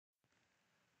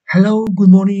Hello, good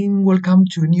morning. Welcome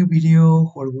to a new video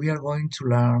where we are going to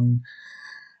learn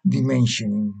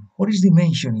dimensioning. What is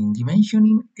dimensioning?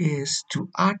 Dimensioning is to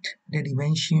add the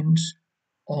dimensions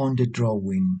on the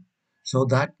drawing so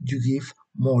that you give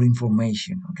more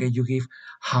information. Okay, you give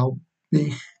how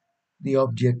big the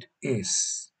object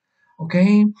is.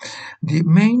 Okay, the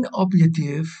main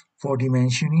objective for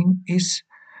dimensioning is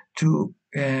to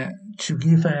uh, to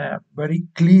give a very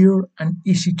clear and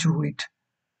easy to read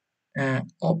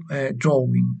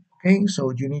drawing. Okay,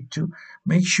 so you need to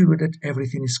make sure that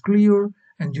everything is clear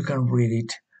and you can read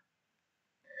it.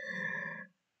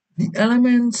 The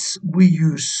elements we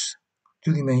use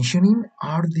to dimensioning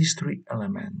are these three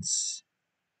elements.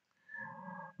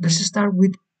 Let's start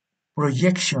with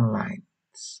projection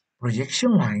lines.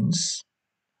 Projection lines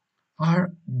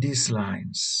are these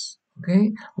lines,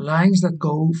 okay? Lines that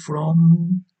go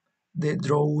from the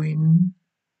drawing,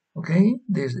 okay?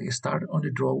 They start on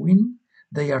the drawing.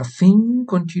 They are thin,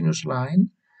 continuous line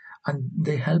and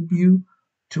they help you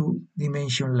to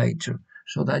dimension later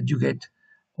so that you get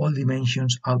all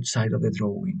dimensions outside of the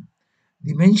drawing.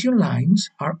 Dimension lines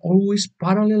are always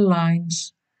parallel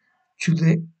lines to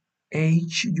the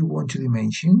edge you want to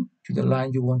dimension, to the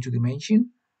line you want to dimension,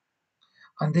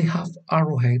 and they have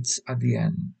arrowheads at the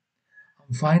end.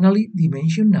 And finally,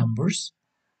 dimension numbers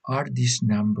are these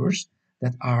numbers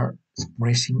that are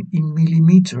expressing in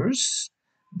millimeters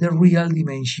the real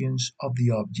dimensions of the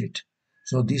object.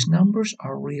 So these numbers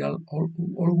are real,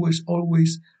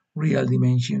 always real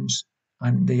dimensions,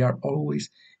 and they are always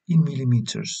in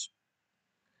millimeters.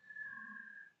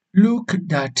 Look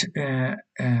that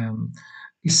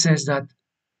it says that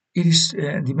it is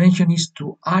dimension is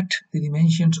to add the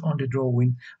dimensions on the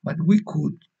drawing, but we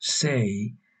could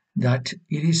say that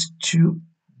it is to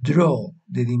draw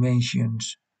the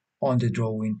dimensions on the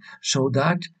drawing so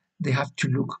that they have to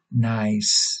look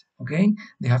nice. Okay,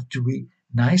 they have to be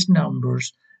nice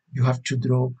numbers. You have to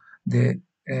draw the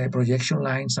projection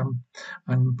lines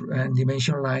and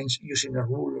dimension lines using a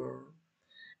ruler,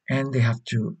 and they have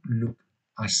to look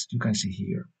as you can see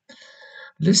here.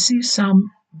 Let's see some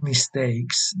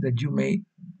mistakes that you may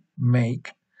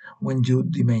make when you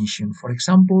dimension. For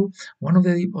example, one of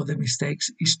the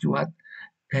mistakes is to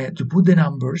put the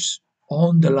numbers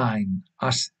on the line,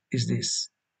 as is this.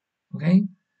 Okay,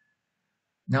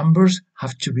 numbers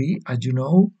have to be, as you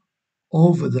know,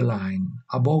 over the line,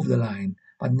 above the line,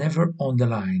 but never on the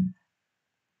line.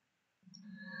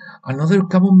 Another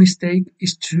common mistake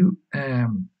is to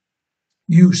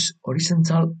use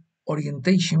horizontal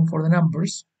orientation for the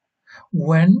numbers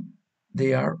when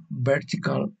they are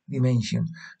vertical dimensions.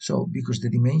 So because the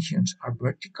dimensions are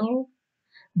vertical,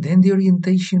 then the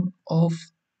orientation of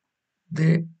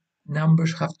the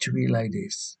numbers have to be like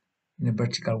this, in a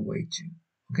vertical way too.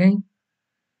 Okay?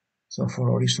 So for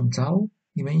horizontal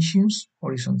dimensions,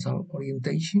 horizontal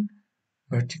orientation,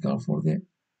 vertical for the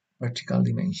vertical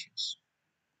dimensions.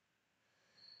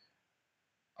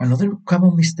 Another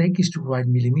common mistake is to write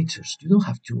millimeters. You don't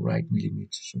have to write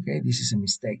millimeters, okay? This is a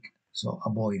mistake, so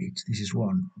avoid it. This is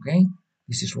wrong, okay?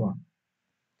 This is wrong.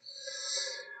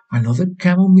 Another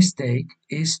common mistake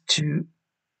is to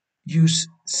use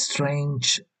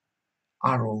strange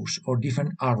arrows or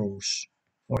different arrows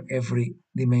for every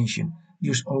dimension.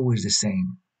 Use always the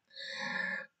same.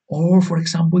 Or, for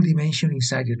example, dimension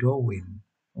inside the drawing.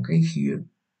 Okay, here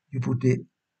you put the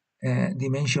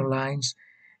dimension lines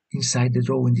inside the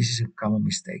drawing. This is a common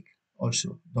mistake.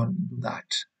 Also, don't do that.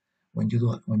 When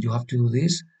you have to do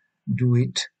this, do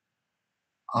it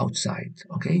outside.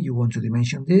 Okay, you want to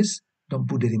dimension this, don't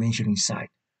put the dimension inside.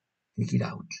 Take it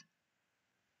out.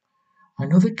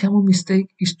 Another common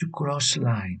mistake is to cross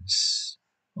lines.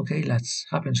 Okay, that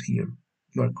happens here.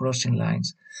 You are crossing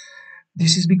lines.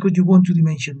 This is because you want to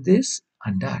dimension this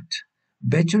and that.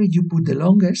 Better you put the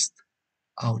longest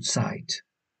outside.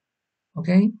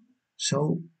 Okay,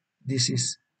 so this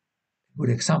is a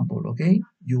good example. Okay,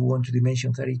 you want to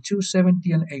dimension 32,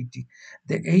 70, and 80.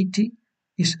 The 80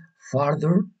 is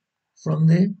farther from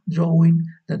the drawing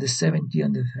than the 70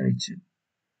 and the 32.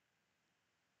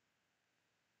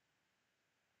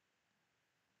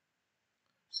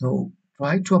 So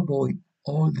try to avoid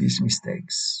all these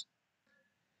mistakes.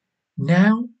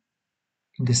 Now,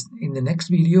 in the next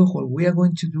video, what we are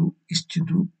going to do is to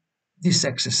do this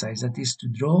exercise, that is to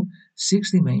draw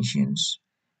 6 dimensions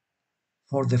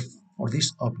for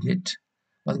this object,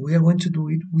 but we are going to do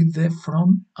it with the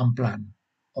front and plan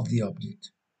of the object.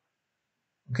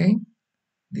 Okay,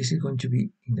 this is going to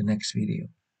be in the next video.